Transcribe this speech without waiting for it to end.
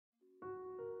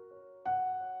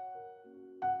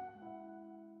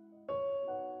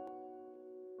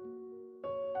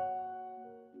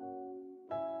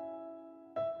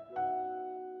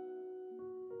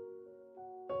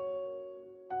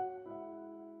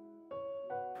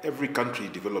Every country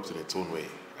develops in its own way,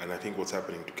 and I think what's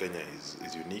happening to Kenya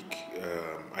is unique.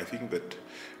 I think that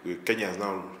Kenya has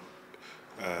now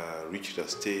reached a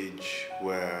stage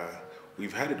where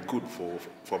we've had it good for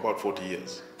about 40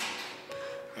 years.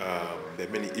 There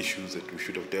are many issues that we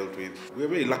should have dealt with. We're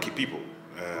very lucky people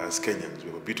as Kenyans.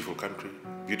 We have a beautiful country,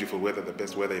 beautiful weather, the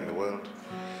best weather in the world,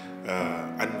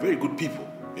 and very good people.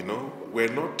 You know,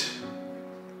 we're not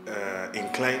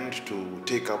inclined to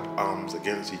take up arms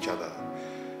against each other,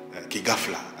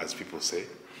 kigafla, as people say.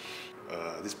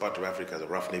 This part of Africa is a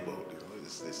rough neighborhood. You know,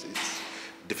 it's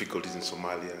difficulties in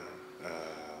Somalia.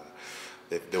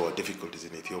 There were difficulties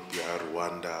in Ethiopia,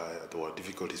 Rwanda. There were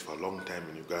difficulties for a long time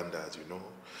in Uganda, as you know.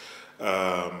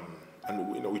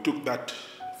 And you know, we took that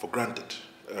for granted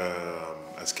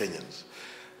as Kenyans,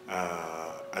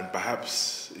 and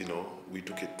perhaps we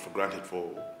took it for granted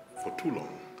for too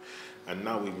long. And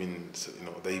now we've been,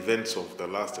 the events of the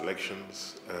last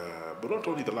elections, but not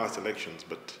only the last elections,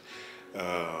 but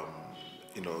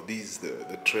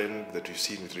the trend that we've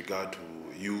seen with regard to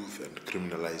youth and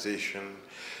criminalization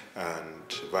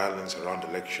and violence around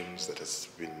elections that has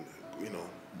been,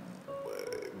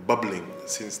 bubbling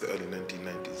since the early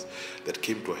 1990s, that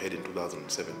came to a head in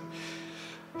 2007,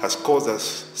 has caused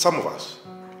us, some of us,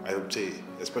 I would say,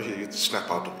 especially to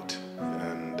snap out of it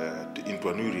and into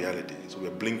a new reality. So we're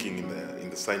blinking in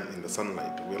the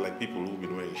sunlight. We're like people who've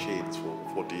been wearing shades for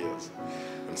 40 years,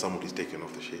 and somebody's taken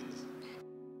off the shades.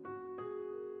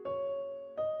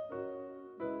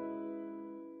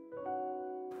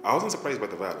 I wasn't surprised by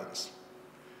the violence,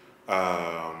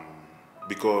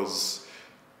 because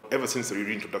ever since the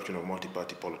reintroduction of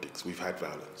multi-party politics, we've had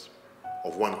violence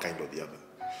of one kind or the other.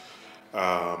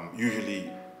 Usually,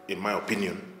 in my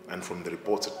opinion, and from the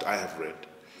reports that I have read,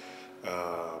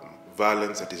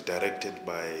 violence that is directed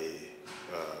by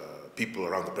people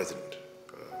around the president.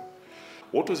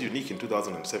 What was unique in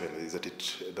 2007 is that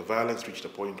the violence reached a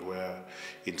point where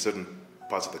in certain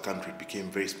parts of the country it became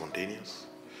very spontaneous.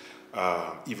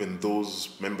 Even those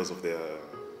members of the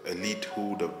elite who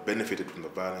would have benefited from the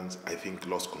violence, I think,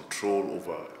 lost control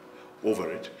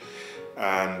over it.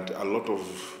 And a lot of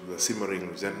the simmering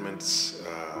resentments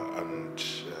and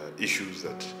issues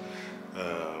that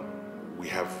we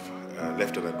have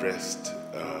left unaddressed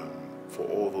for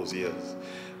all those years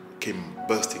came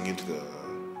bursting into the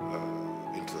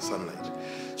sunlight.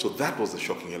 So that was the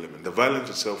shocking element. The violence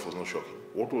itself was not shocking.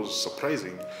 What was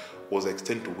surprising was the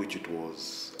extent to which it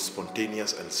was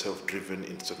spontaneous and self-driven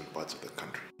in certain parts of the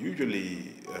country.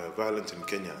 Usually, violence in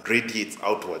Kenya radiates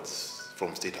outwards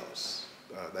from State House.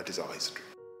 That is our history.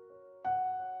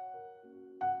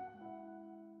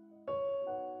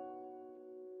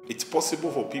 It's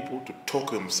possible for people to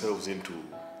talk themselves into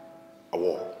a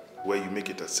war, where you make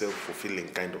it a self-fulfilling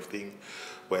kind of thing,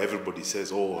 where everybody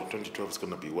says, oh, 2012 is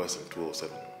going to be worse than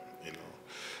 2007,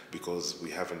 because we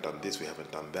haven't done this, we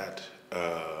haven't done that.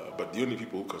 But the only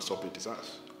people who can stop it is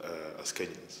us, as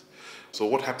Kenyans. So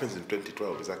what happens in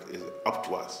 2012 is up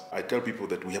to us. I tell people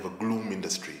that we have a gloom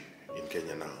industry in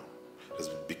Kenya now. It has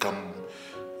become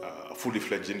a fully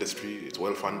fledged industry. It's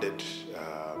well funded.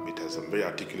 It has some very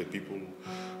articulate people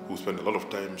who spend a lot of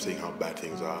time saying how bad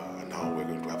things are and how we're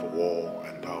going to have a war,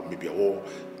 and how maybe a war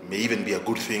may even be a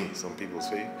good thing, some people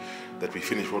say, that we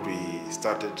finish what we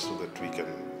started so that we can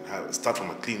start from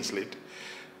a clean slate.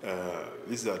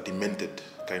 These are demented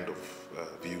kind of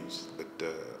views that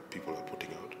people are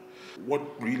putting out. What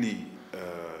really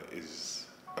is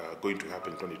going to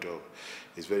happen in 2012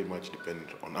 is very much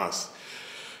dependent on us,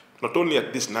 not only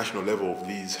at this national level of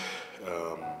these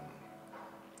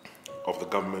of the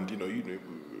government,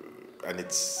 and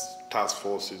its task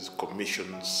forces,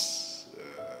 commissions,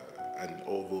 and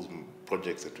all those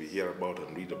projects that we hear about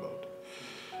and read about,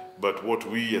 but what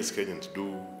we as Kenyans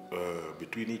do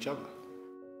between each other.